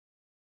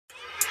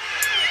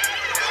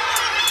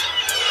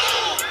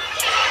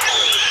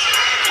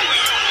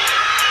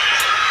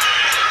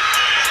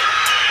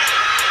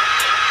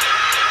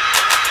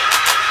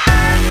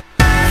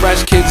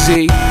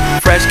Z,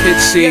 Fresh Kid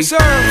C, yes, sir.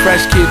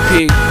 Fresh Kid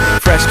P,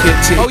 Fresh Kid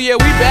T. Oh yeah,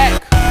 we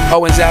back.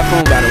 Oh, and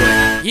Zafoon, by the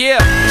way. Yeah,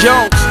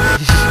 Jones.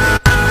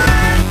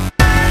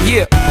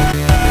 Yeah.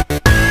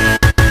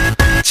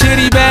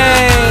 Chitty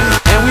Bang,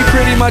 and we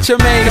pretty much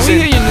amazing. Can we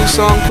hear your new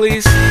song,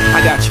 please?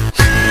 I got you.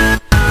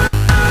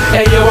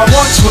 Hey yo, I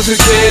once was a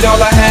kid,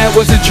 all I had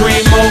was a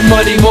dream. More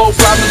money, more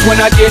problems, when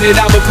I get it,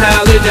 I'ma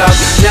pile it up.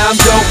 Now I'm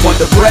dope, want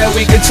the bread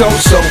we can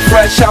toast. So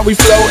fresh how we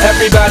flow,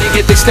 everybody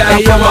get their style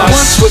from us. I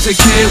once was a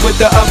kid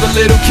with the other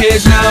little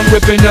kids. Now I'm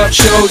ripping up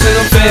shows and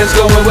them fans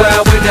going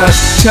wild with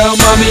us. Tell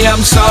mommy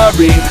I'm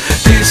sorry,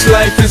 this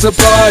life is a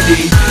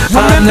party.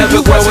 I'm never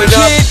growing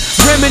up.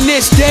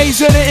 Reminisce days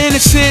of the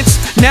innocence.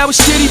 Now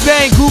it's Chitty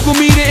Bang, Google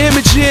me the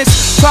images.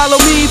 Follow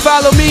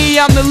me,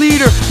 I'm the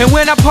leader. And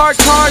when I park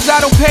cars,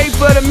 I don't pay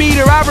for the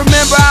meter. I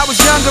remember I was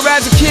younger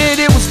as a kid,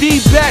 it was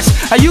the best.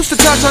 I used to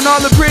touch on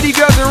all the pretty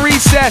girls in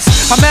recess.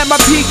 I'm at my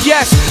peak,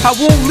 yes, I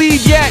won't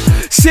leave yet.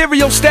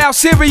 Cereal style,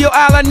 cereal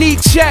aisle, I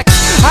need checks.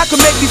 I can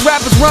make these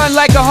rappers run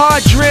like a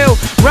hard drill.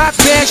 Rock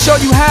band, show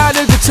you how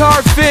the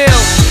guitar feel.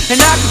 And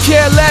I could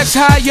care less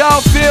how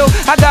y'all feel.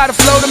 I got a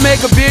flow to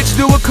make a bitch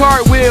do a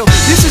cartwheel.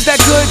 This is that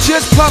good,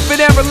 just pump it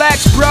and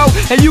relax, bro.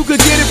 And you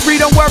could get it free,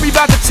 don't worry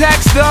about the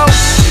tax, though.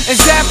 And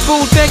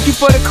Zafoon, thank you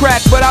for the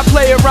crack, but I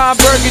play around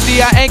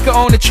Burgundy, I anchor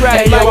on the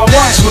track. Hey, like yo, I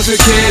once was a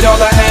kid,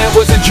 all I had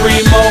was a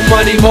dream. More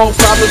money, more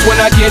problems, when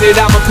I get it,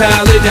 I'ma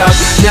pile it up.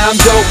 Now I'm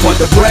dope, want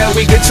the bread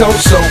we can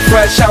toast. So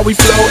fresh how we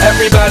flow,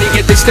 everybody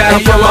get their style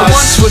from us. I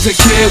once was a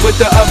kid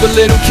with the other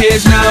little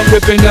kids. Now I'm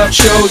ripping up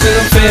shows and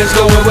them fans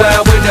going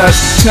wild with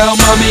us. Tell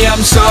mommy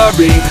I'm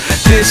sorry,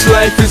 this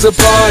life is a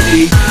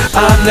party.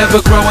 I'm never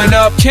growing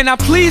up. Can I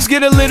please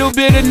get a little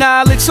bit of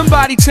knowledge?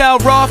 Somebody tell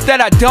Rolf that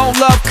I don't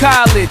love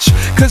college,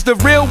 cause the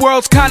real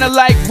world's kinda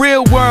like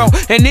real world,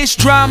 and it's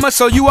drama.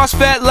 So you are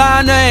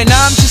Svetlana and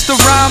I'm just a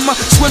rhymer,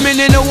 swimming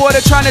in the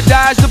water trying to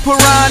dodge the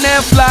piranha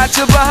and fly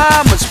to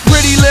Bahamas.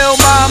 Pretty little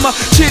mama,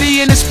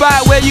 Chitty in the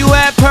spot where you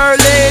at, per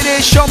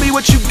lady, show me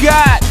what you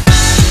got.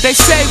 They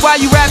say, why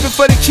you rapping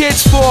for the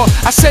kids for?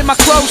 I say my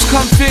clothes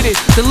come fitted,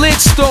 the lid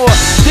store.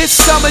 This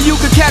summer you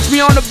could catch me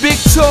on a big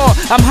tour.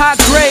 I'm high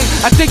grade,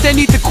 I think they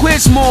need to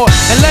quiz more.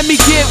 And let me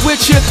get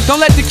with you,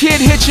 don't let the kid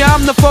hit you.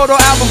 I'm the photo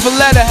album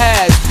Valletta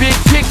has, big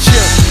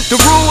picture.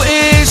 The rule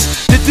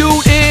is, the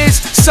dude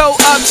is so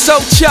up, so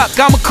Chuck,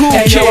 I'm a cool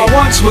kid. Yo, I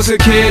once was a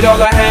kid,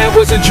 all I had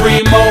was a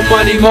dream. More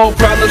money, more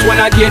problems,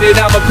 when I get it,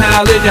 I'ma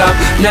pile it up.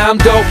 Now I'm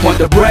dope, want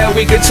the bread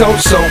we can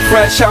toast. So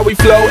fresh how we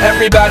flow,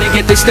 everybody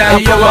get their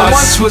style from us. I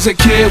once was a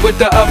kid with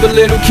the other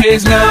little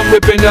kids. Now I'm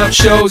ripping up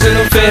shows and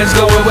them fans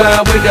going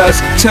wild with us.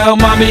 Tell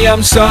mommy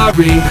I'm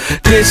sorry,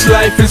 this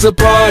life is a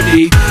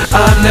party.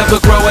 I'm never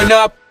growing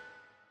up.